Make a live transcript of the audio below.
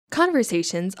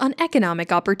Conversations on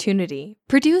Economic Opportunity,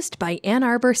 produced by Ann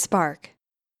Arbor Spark.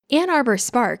 Ann Arbor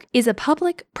Spark is a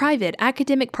public-private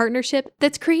academic partnership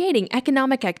that's creating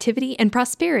economic activity and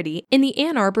prosperity in the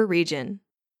Ann Arbor region.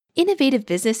 Innovative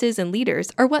businesses and leaders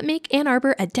are what make Ann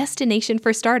Arbor a destination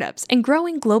for startups and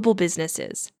growing global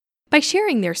businesses. By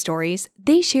sharing their stories,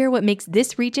 they share what makes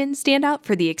this region stand out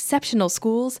for the exceptional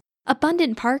schools,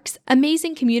 abundant parks,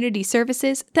 amazing community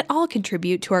services that all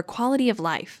contribute to our quality of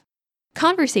life.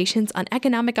 Conversations on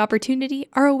Economic Opportunity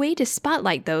are a way to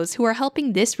spotlight those who are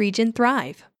helping this region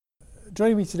thrive.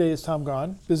 Joining me today is Tom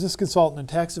Gawne, business consultant and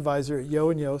tax advisor at Yo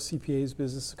 & Yo CPA's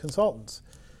Business Consultants.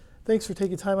 Thanks for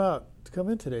taking time out to come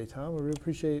in today, Tom. We really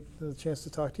appreciate the chance to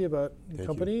talk to you about your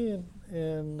company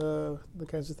and the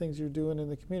kinds of things you're doing in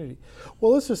the community.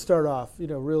 Well, let's just start off.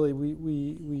 Really,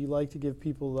 we like to give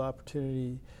people the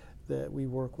opportunity that we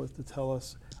work with to tell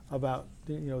us about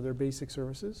their basic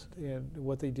services and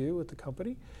what they do with the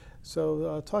company.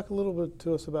 So talk a little bit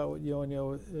to us about what Yo &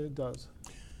 Yo does.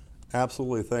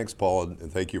 Absolutely. Thanks, Paul,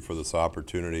 and thank you for this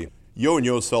opportunity. Yo &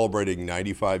 Yo is celebrating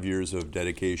 95 years of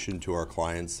dedication to our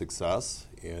clients' success,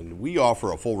 and we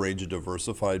offer a full range of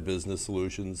diversified business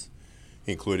solutions,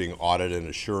 including audit and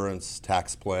assurance,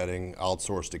 tax planning,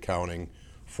 outsourced accounting,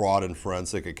 fraud and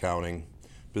forensic accounting,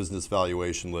 business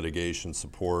valuation, litigation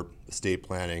support, estate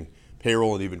planning,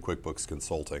 payroll, and even QuickBooks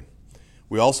consulting.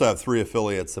 We also have 3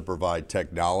 affiliates that provide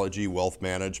technology, wealth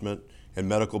management, and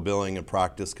medical billing and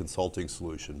practice consulting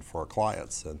solution for our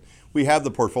clients. And we have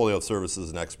the portfolio of services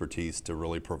and expertise to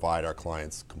really provide our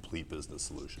clients complete business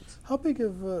solutions. How big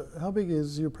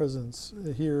is your presence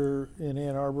here in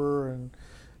Ann Arbor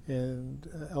and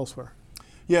elsewhere?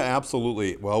 Yeah,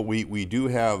 absolutely. Well, we do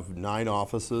have 9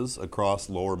 offices across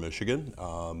Lower Michigan,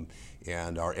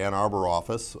 and our Ann Arbor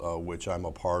office, which I'm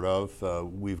a part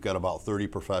of, we've got about 30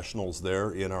 professionals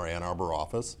there in our Ann Arbor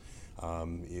office.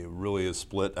 It really is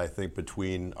split, I think,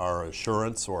 between our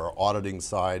assurance or our auditing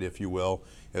side, if you will,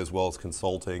 as well as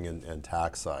consulting and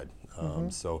tax side.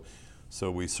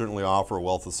 So we certainly offer a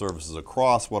wealth of services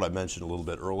across what I mentioned a little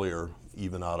bit earlier,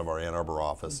 even out of our Ann Arbor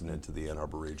office and into the Ann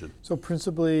Arbor region. So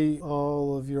principally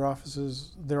all of your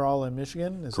offices, they're all in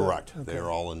Michigan? Correct. Okay. They are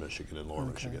all in Michigan, in Lower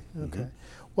Michigan. Okay.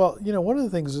 Well, one of the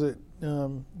things that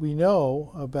we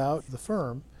know about the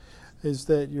firm is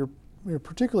that you're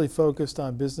particularly focused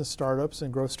on business startups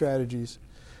and growth strategies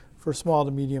for small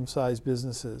to medium-sized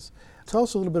businesses. Tell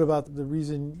us a little bit about the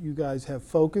reason you guys have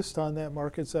focused on that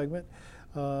market segment.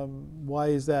 Why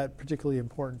is that particularly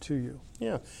important to you?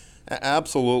 Yeah,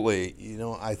 absolutely.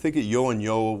 I think at Yo &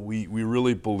 Yo, we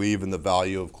really believe in the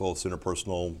value of close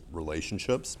interpersonal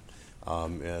relationships.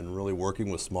 And really working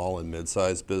with small and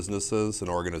mid-sized businesses and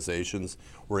organizations,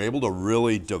 we're able to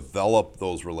really develop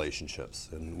those relationships,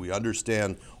 and we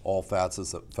understand all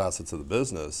facets of the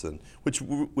business, and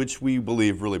which we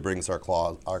believe really brings our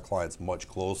clients much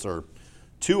closer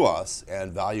to us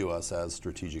and value us as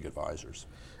strategic advisors.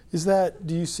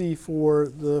 Do you see for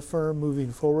the firm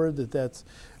moving forward that's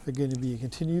going to be a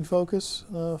continued focus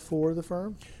for the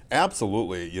firm?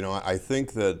 Absolutely. I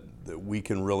think that we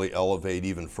can really elevate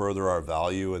even further our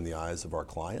value in the eyes of our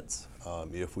clients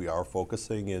if we are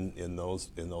focusing in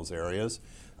those areas.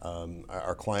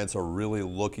 Our clients are really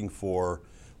looking for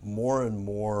more and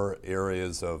more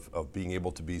areas of being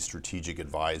able to be strategic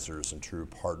advisors and true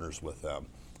partners with them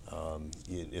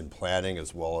in planning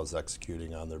as well as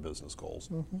executing on their business goals.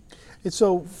 Mm-hmm. And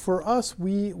so for us,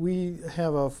 we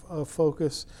have a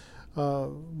focus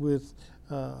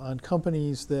on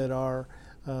companies that are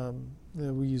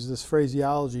we use this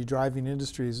phraseology, driving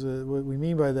industries. What we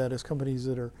mean by that is companies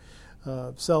that are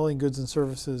selling goods and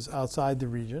services outside the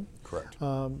region. Correct.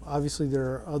 Obviously, there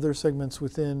are other segments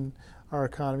within our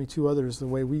economy, 2 others, the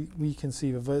way we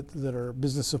conceive of it, that are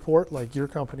business support, like your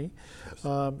company, yes.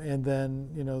 And then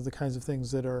the kinds of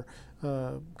things that are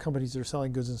companies that are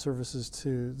selling goods and services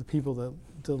to the people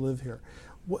that live here.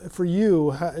 For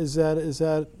you, is that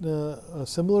a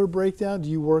similar breakdown? Do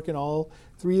you work in all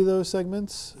 3 of those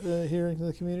segments here in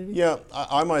the community? Yeah,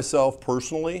 I myself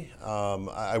personally,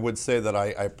 I would say that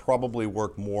I probably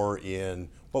work more in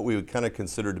what we would kind of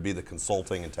consider to be the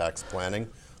consulting and tax planning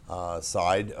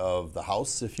side of the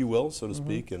house, if you will, so to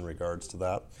speak, in regards to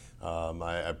that.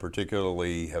 I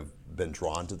particularly have been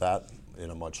drawn to that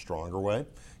in a much stronger way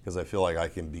because I feel like I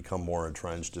can become more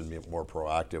entrenched and be more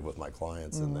proactive with my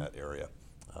clients in that area.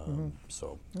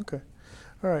 Okay.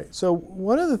 All right. So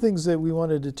one of the things that we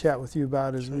wanted to chat with you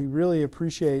about is we really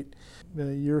appreciate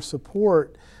your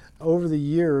support over the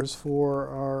years for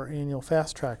our annual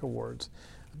Fast Track Awards.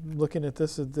 Looking at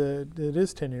this, it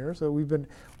is 10 years. So we've been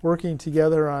working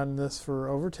together on this for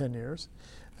over 10 years.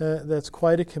 That's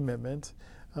quite a commitment.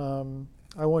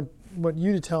 I want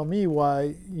you to tell me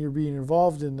why you're being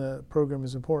involved in the program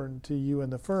is important to you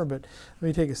and the firm, but let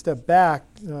me take a step back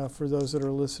for those that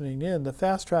are listening in. The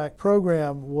Fast Track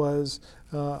program was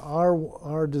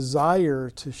our desire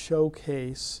to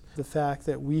showcase the fact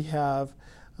that we have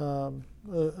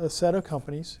a set of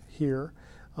companies here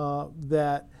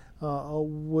that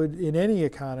would, in any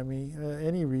economy,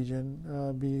 any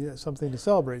region, be something to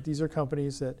celebrate. These are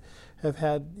companies that have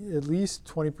had at least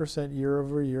 20%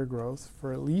 year-over-year growth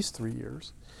for at least 3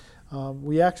 years.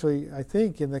 We actually, I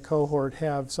think, in the cohort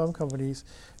have some companies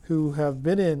who have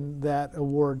been in that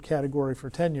award category for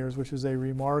 10 years, which is a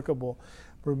remarkable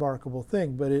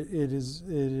thing. But it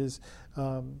is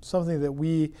something that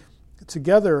we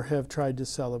together have tried to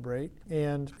celebrate.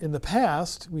 And in the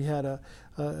past, we had a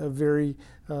very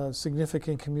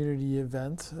significant community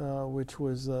event, which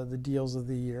was the Deals of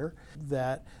the Year,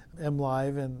 that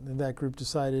MLive and that group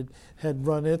decided had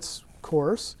run its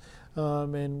course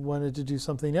and wanted to do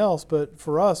something else. But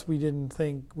for us, we didn't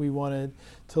think we wanted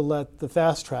to let the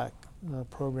Fast Track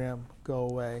program go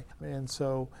away. And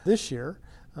so this year,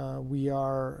 we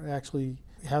are actually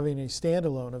having a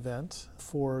standalone event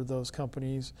for those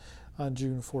companies on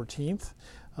June 14th.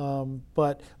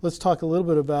 But let's talk a little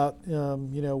bit about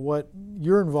what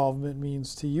your involvement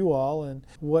means to you all, and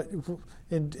what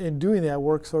in doing that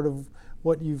work, sort of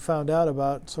what you found out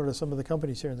about sort of some of the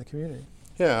companies here in the community.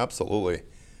 Yeah, absolutely.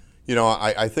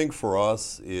 I think for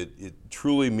us, it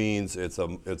truly means it's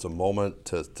a moment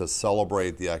to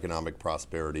celebrate the economic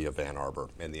prosperity of Ann Arbor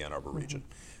and the Ann Arbor region.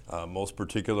 Most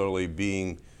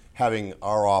particularly having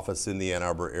our office in the Ann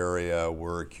Arbor area,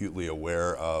 we're acutely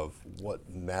aware of what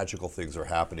magical things are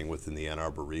happening within the Ann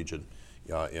Arbor region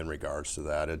in regards to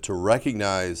that. And to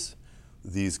recognize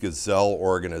these gazelle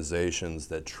organizations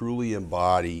that truly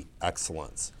embody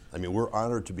excellence. I mean, we're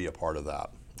honored to be a part of that.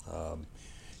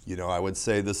 I would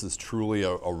say this is truly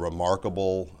a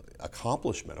remarkable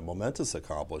accomplishment, a momentous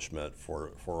accomplishment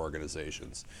for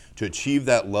organizations. To achieve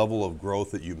that level of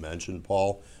growth that you mentioned,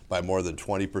 Paul, by more than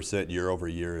 20% year over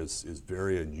year is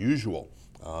very unusual.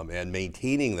 And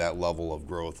maintaining that level of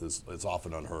growth is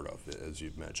often unheard of, as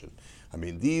you've mentioned. I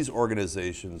mean, these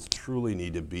organizations truly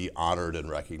need to be honored and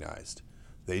recognized.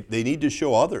 They need to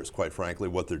show others, quite frankly,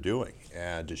 what they're doing,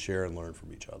 and to share and learn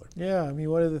from each other. Yeah, I mean,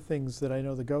 one of the things that I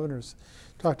know the governor's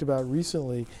talked about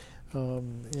recently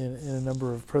in a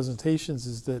number of presentations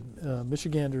is that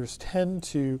Michiganders tend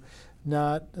to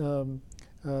not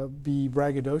be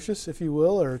braggadocious, if you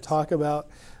will, or talk about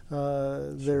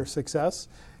their success.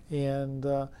 And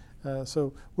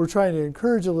so we're trying to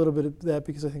encourage a little bit of that,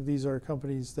 because I think these are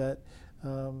companies that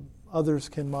others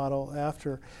can model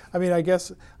after. I mean, I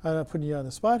guess I'm not putting you on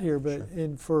the spot here, but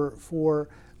Sure. for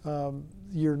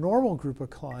your normal group of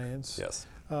clients, Yes.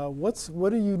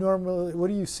 what are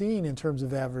you seeing in terms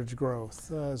of average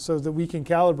growth, so that we can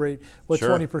calibrate what Sure.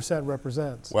 20%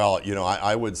 represents? Well,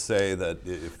 I would say that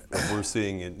if we're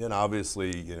seeing, and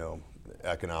obviously,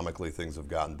 economically things have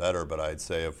gotten better, but I'd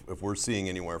say if we're seeing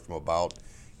anywhere from about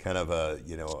kind of a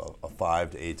 5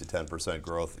 to 8 to 10%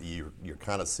 growth, you're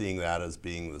kind of seeing that as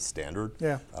being the standard,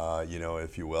 Yeah.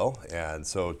 If you will. And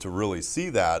so to really see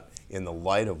that in the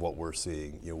light of what we're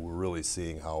seeing, we're really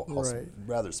seeing how Right.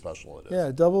 rather special it is.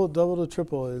 Yeah, double to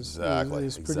triple is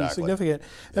pretty significant.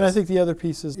 And I think the other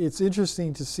piece is, it's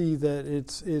interesting to see that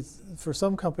it's for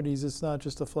some companies, it's not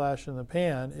just a flash in the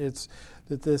pan. It's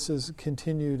that this is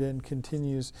continued and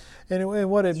continues. And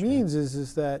what it means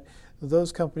is that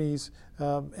those companies,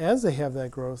 as they have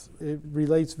that growth, it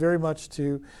relates very much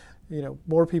to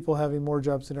more people having more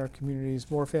jobs in our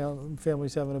communities, more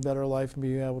families having a better life and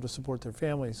being able to support their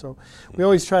families. So we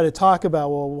always try to talk about,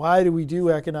 well, why do we do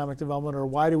economic development, or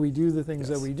why do we do the things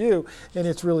that we do? And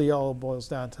it's really all boils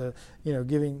down to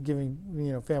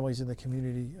giving families in the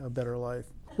community a better life.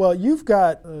 Well, you've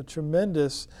got a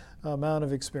tremendous amount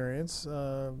of experience.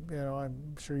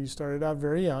 I'm sure you started out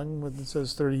very young, it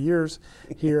says 30 years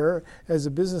here as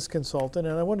a business consultant,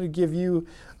 and I wanted to give you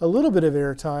a little bit of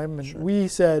airtime. And Sure. we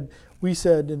said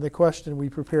in the question we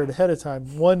prepared ahead of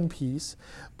time, one piece,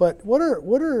 but what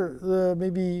are the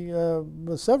maybe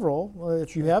several,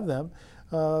 if you have them,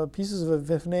 pieces of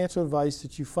financial advice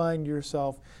that you find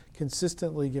yourself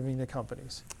consistently giving to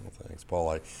companies? Well, thanks,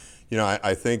 Paul.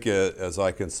 I think as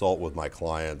I consult with my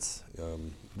clients,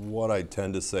 what I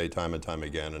tend to say time and time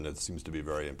again, and it seems to be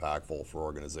very impactful for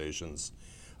organizations,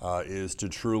 is to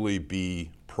truly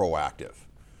be proactive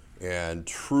and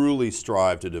truly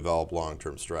strive to develop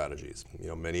long-term strategies.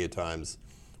 Many a times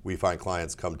we find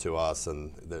clients come to us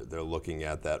and they're looking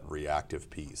at that reactive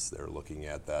piece. They're looking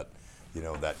at that,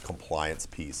 that compliance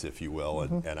piece, if you will.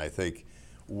 And I think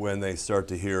when they start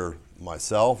to hear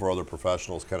myself or other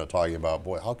professionals kind of talking about,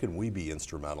 boy, how can we be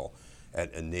instrumental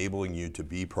at enabling you to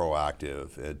be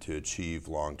proactive and to achieve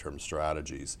long-term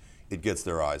strategies, it gets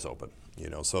their eyes open.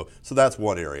 So that's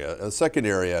one area. A second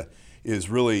area is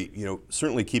really,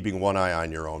 certainly keeping one eye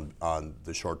on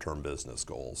the short-term business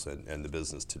goals and the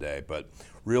business today, but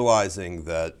realizing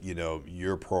that,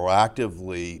 you're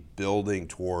proactively building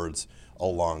towards a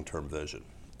long-term vision.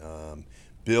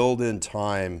 Build in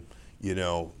time,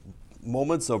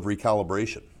 moments of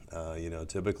recalibration.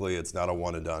 Typically it's not a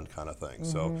one and done kind of thing.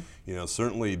 So,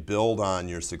 certainly build on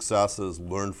your successes,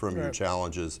 learn from your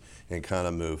challenges, and kind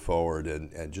of move forward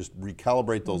and just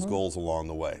recalibrate those goals along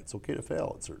the way. It's okay to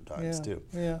fail at certain times too,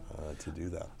 to do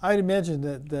that. I'd imagine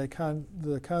that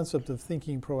the concept of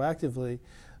thinking proactively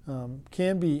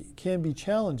can be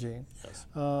challenging,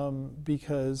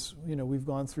 because we've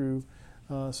gone through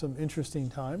some interesting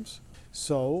times.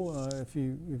 So if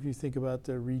you think about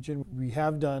the region, we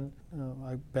have done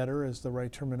better, as the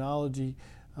right terminology,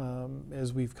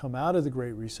 as we've come out of the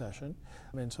Great Recession.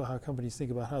 And so how companies think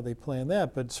about how they plan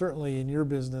that. But certainly in your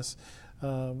business,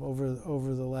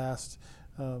 over the last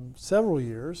several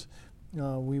years,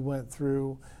 we went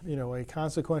through a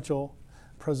consequential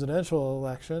presidential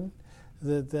election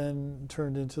that then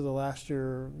turned into the last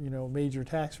year major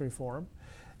tax reform.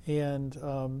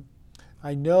 And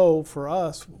I know for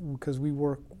us, because we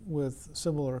work with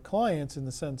similar clients in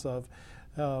the sense of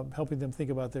helping them think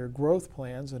about their growth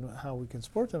plans and how we can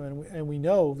support them, and we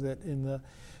know that in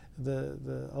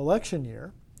the election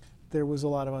year, there was a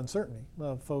lot of uncertainty.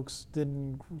 Folks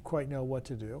didn't quite know what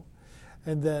to do.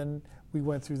 And then we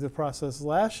went through the process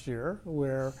last year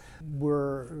where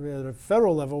we're at a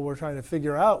federal level, we're trying to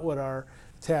figure out what our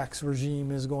tax regime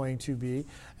is going to be,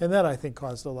 and that I think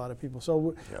caused a lot of people.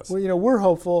 So we're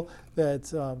hopeful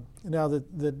that now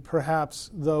that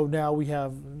perhaps, though now we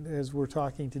have, as we're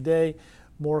talking today,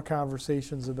 more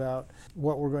conversations about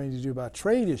what we're going to do about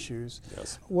trade issues.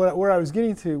 Where I was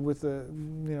getting to with the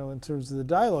in terms of the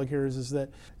dialogue here is that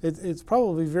it's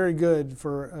probably very good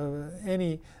for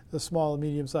the small and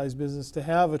medium-sized business to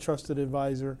have a trusted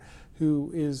advisor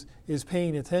who is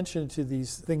paying attention to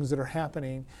these things that are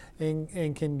happening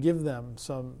and can give them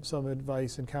some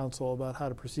advice and counsel about how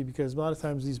to proceed, because a lot of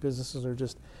times these businesses are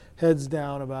just heads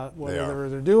down about whether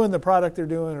they're doing the product they're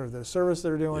doing or the service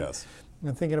they're doing,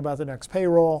 and thinking about the next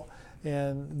payroll,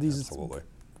 and these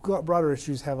broader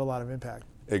issues have a lot of impact.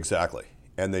 Exactly,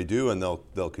 and they do, and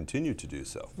they'll continue to do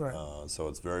so. So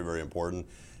it's very, very important.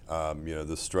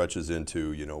 This stretches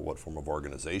into what form of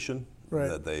organization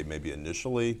that they maybe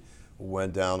initially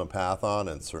went down a path on,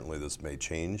 and certainly this may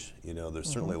change. There's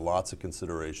certainly lots of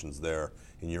considerations there,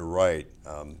 and you're right.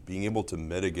 Being able to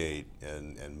mitigate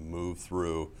and move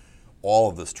through all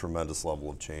of this tremendous level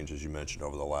of change, as you mentioned,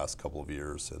 over the last couple of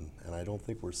years, and I don't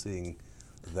think we're seeing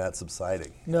that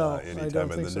subsiding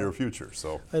anytime in the near future.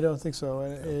 So I don't think so.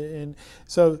 And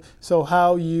so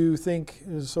how you think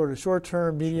is sort of short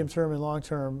term, medium term, and long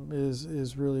term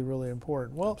is really, really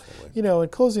important. Well, in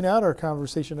closing out our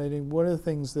conversation, I think one of the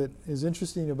things that is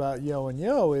interesting about Yo and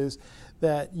Yo is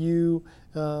that you,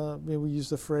 we use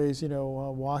the phrase,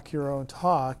 walk your own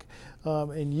talk,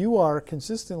 and you are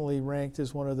consistently ranked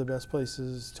as one of the best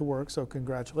places to work, so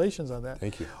congratulations on that.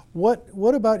 Thank you.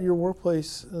 What about your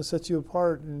workplace sets you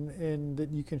apart and that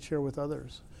you can share with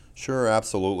others? Sure,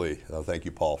 absolutely. Thank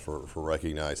you, Paul, for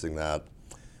recognizing that.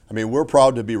 I mean, we're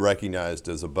proud to be recognized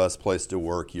as a best place to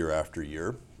work year after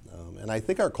year, and I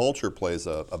think our culture plays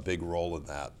a big role in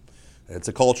that. It's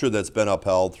a culture that's been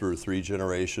upheld through 3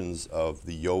 generations of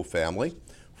the Yo family.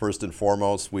 First and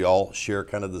foremost, we all share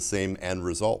kind of the same end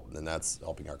result, and that's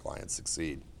helping our clients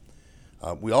succeed.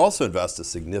 We also invest a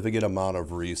significant amount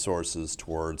of resources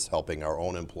towards helping our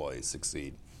own employees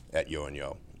succeed at Yo and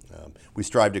Yo. We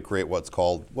strive to create what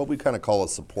we kind of call a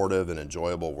supportive and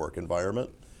enjoyable work environment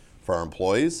for our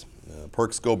employees.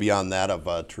 Perks go beyond that of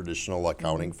a traditional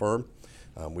accounting firm.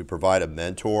 We provide a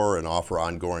mentor and offer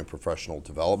ongoing professional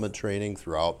development training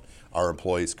throughout our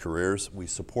employees' careers. We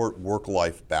support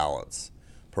work-life balance,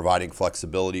 providing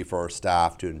flexibility for our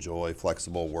staff to enjoy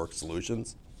flexible work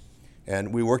solutions.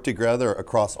 And we work together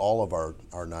across all of our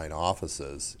 9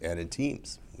 offices and in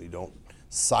teams. We don't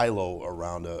silo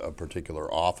around a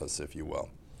particular office, if you will.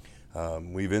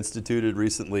 We've instituted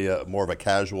recently more of a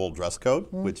casual dress code,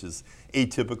 which is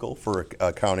atypical for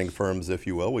accounting firms, if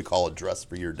you will. We call it dress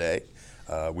for your day.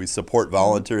 We support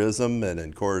volunteerism and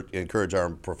encourage our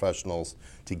professionals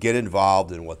to get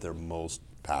involved in what they're most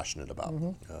passionate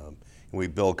about. We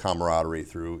build camaraderie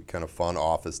through kind of fun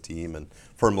office team and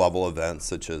firm level events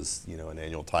such as an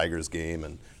annual Tigers game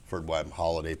and Web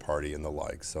holiday party and the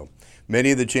like. So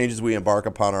many of the changes we embark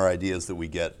upon are ideas that we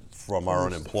get from our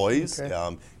own employees,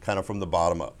 kind of from the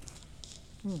bottom up.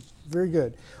 Very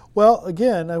good. Well,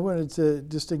 again, I wanted to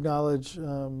just acknowledge,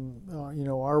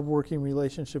 our working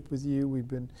relationship with you. We've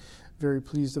been very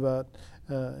pleased about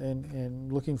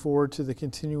and looking forward to the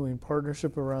continuing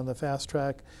partnership around the Fast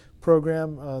Track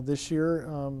program this year.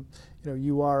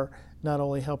 You are not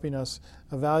only helping us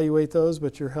evaluate those,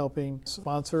 but you're helping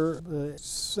sponsor a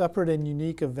separate and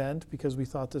unique event because we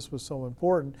thought this was so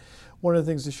important. One of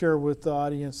the things to share with the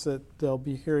audience that they'll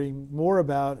be hearing more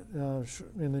about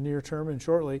in the near term and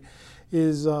shortly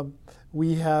is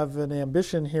we have an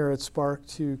ambition here at Spark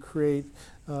to create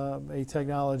a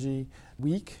technology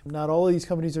week. Not all of these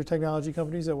companies are technology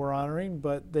companies that we're honoring,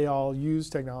 but they all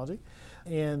use technology.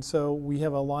 And so we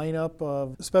have a lineup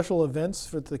of special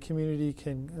events that the community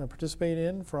can participate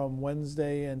in from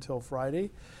Wednesday until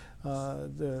Friday.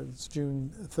 It's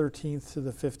June 13th to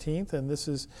the 15th, and this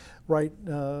is right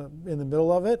in the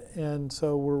middle of it. And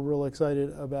so we're real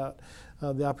excited about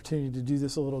the opportunity to do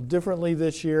this a little differently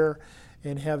this year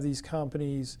and have these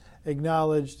companies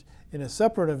acknowledged in a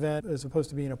separate event as opposed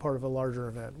to being a part of a larger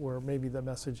event where maybe the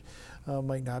message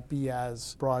might not be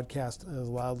as broadcast as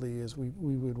loudly as we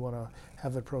would want to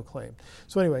have it proclaimed.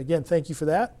 So anyway, again, thank you for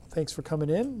that. Thanks for coming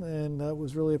in, and it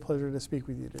was really a pleasure to speak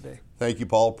with you today. Thank you,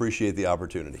 Paul. Appreciate the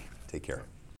opportunity. Take care.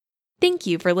 Thank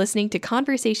you for listening to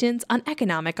Conversations on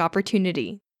Economic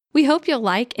Opportunity. We hope you'll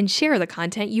like and share the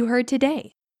content you heard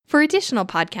today. For additional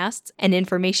podcasts and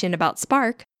information about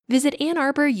Spark, visit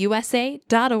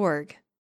AnnArborUSA.org.